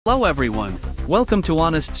Hello everyone, welcome to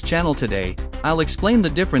Honest's channel. Today, I'll explain the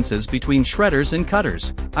differences between shredders and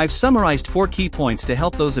cutters. I've summarized 4 key points to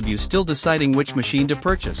help those of you still deciding which machine to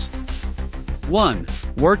purchase. 1.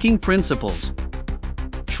 Working principles.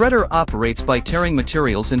 Shredder operates by tearing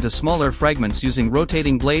materials into smaller fragments using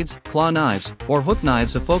rotating blades, claw knives, or hook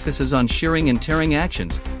knives. It focuses on shearing and tearing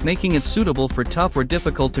actions, making it suitable for tough or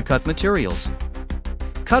difficult to cut materials.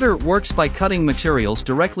 Cutter works by cutting materials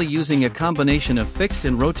directly using a combination of fixed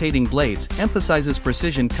and rotating blades, emphasizes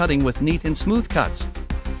precision cutting with neat and smooth cuts.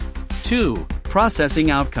 2. Processing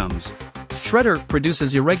outcomes. Shredder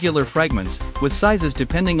produces irregular fragments, with sizes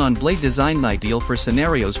depending on blade design, ideal for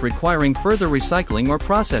scenarios requiring further recycling or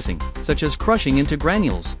processing, such as crushing into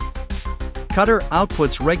granules. Cutter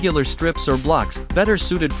outputs regular strips or blocks, better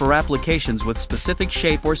suited for applications with specific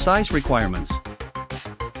shape or size requirements.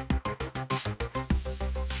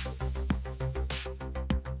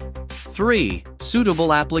 3.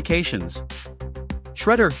 Suitable applications.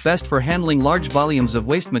 Shredder best for handling large volumes of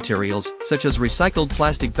waste materials, such as recycled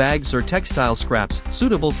plastic bags or textile scraps,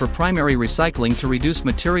 suitable for primary recycling to reduce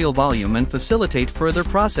material volume and facilitate further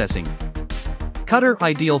processing. Cutter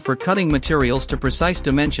ideal for cutting materials to precise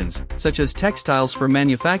dimensions, such as textiles for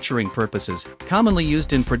manufacturing purposes, commonly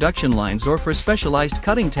used in production lines or for specialized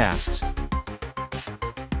cutting tasks.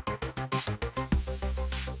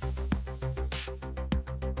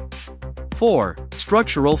 4.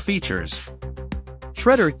 Structural features.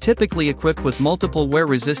 Shredder typically equipped with multiple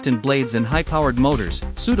wear-resistant blades and high-powered motors,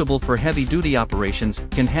 suitable for heavy-duty operations,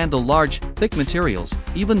 can handle large, thick materials,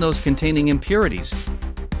 even those containing impurities.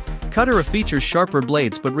 Cutter features sharper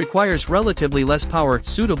blades but requires relatively less power,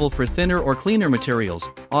 suitable for thinner or cleaner materials,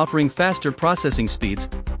 offering faster processing speeds.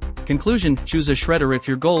 Conclusion: choose a shredder if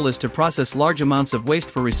your goal is to process large amounts of waste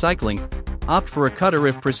for recycling. Opt for a cutter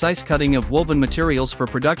if precise cutting of woven materials for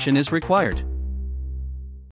production is required.